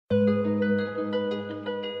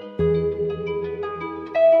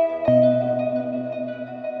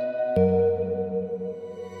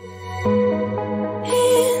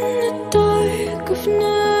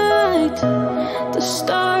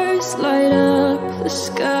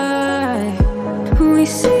sky. We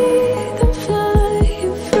see them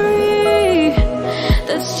flying free.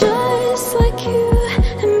 That's just like you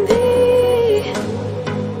and me.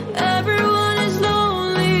 Everyone is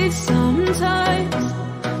lonely sometimes,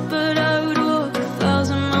 but I would walk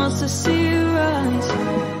 1,000 miles to see you rise.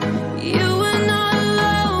 You are not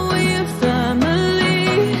alone, we're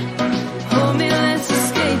family. Hold me, let's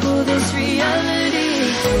escape all this reality.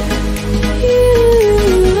 You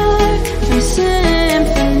are my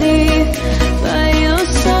symphony. By your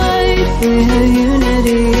side, we're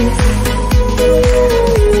unity.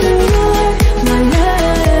 You are my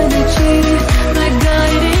energy, my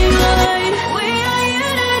guiding light. We are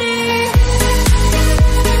unity.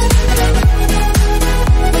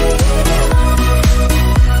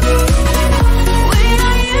 We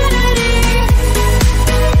are unity. We are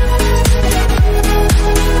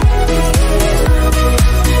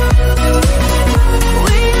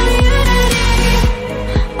unity.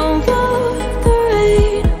 Over the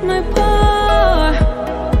rain, my power,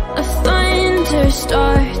 a thunder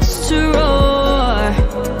starts to roar.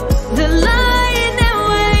 The lion that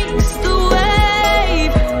wakes the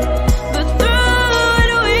wave, but through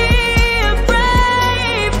it we are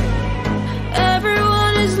brave.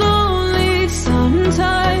 Everyone is lonely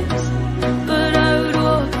sometimes, but I would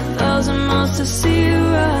walk 1,000 miles to see you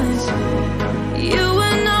rise. You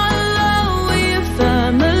are not alone, we're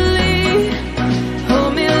family.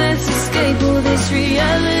 Hold me, let's escape all this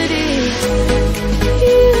reality.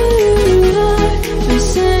 You are my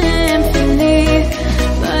symphony.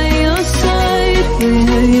 By your side,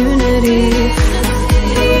 we're unity.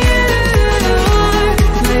 You are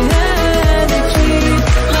my energy,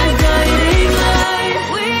 my guiding light.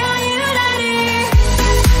 We are unity. We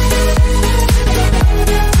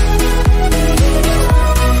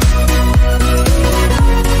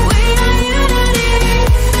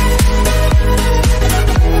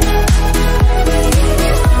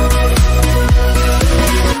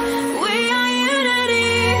are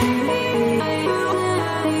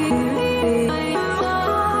unity.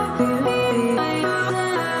 We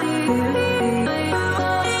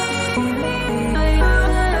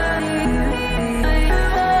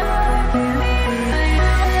are unity.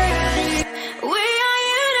 We are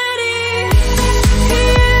unity. You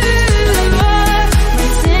are my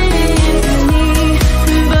symphony.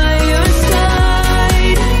 By your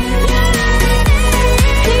side,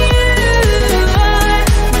 you are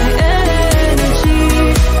my energy,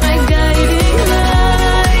 my guiding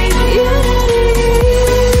light. We are unity.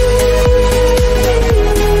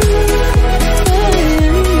 We are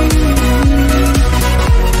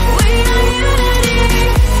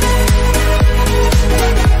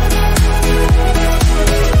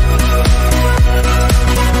unity.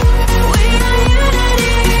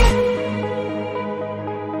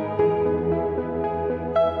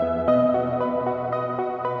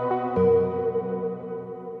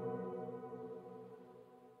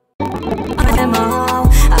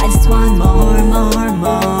 I just want more, more,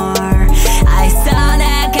 more. I saw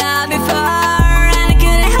that guy before and I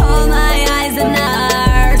couldn't hold my eyes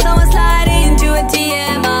enough. So I slide into a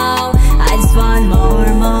TMO. I just want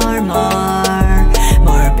more, more, more.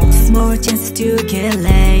 More bitches, more chances to get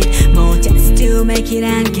laid, more chances to make it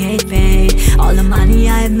and get paid. All the money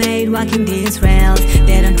I've made walking these rails,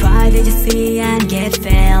 they don't try, they just see and get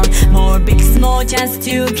failed. More bitches, more chances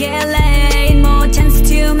to get laid, more chances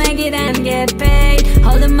to make it and get paid.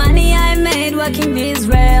 All the money I made walking these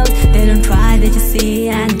rails, they don't try, they just see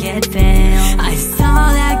and get failed. I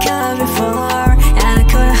saw that girl before and I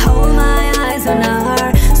couldn't hold my eyes on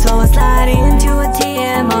her, so I slide into a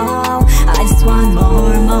TMO. I just want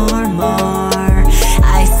more, more, more.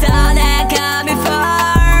 I saw that girl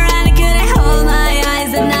before and I couldn't hold my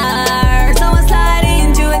eyes on her, so I slide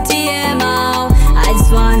into a TMO. I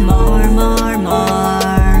just want more, more,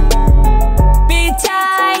 more. Bitch, I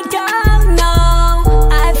don't know.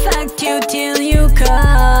 I fucked you till you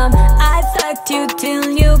come. I fucked you till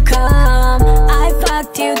you come. I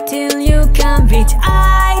fucked you till you come. Bitch,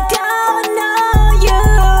 I don't know you.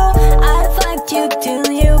 I fucked you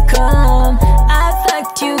till you come. I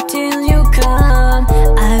fucked you till you come.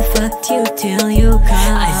 I fucked you till you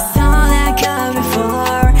come. I saw that girl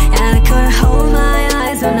before and I couldn't hold my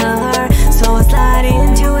eyes on her, so I slide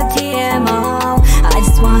into a TMO. I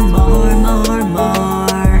just want more, more,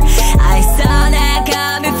 more. I saw that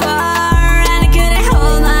girl before and I couldn't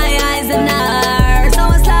hold my eyes on her, so I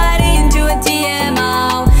slide into a TMO.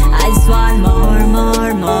 I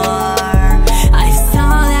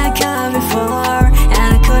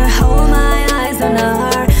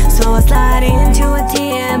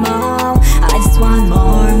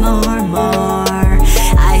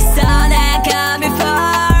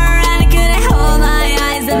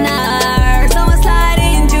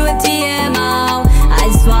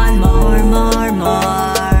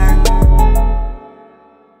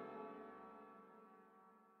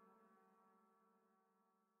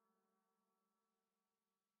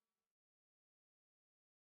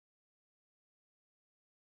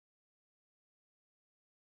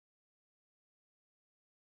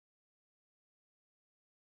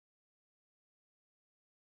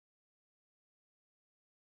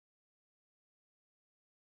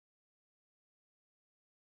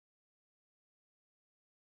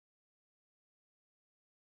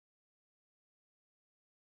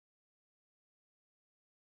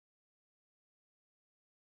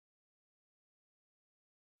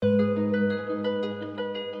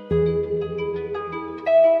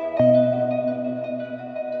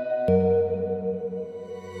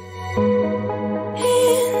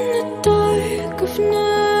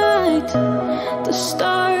night. The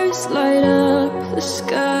stars light up the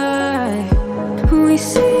sky. We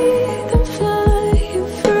see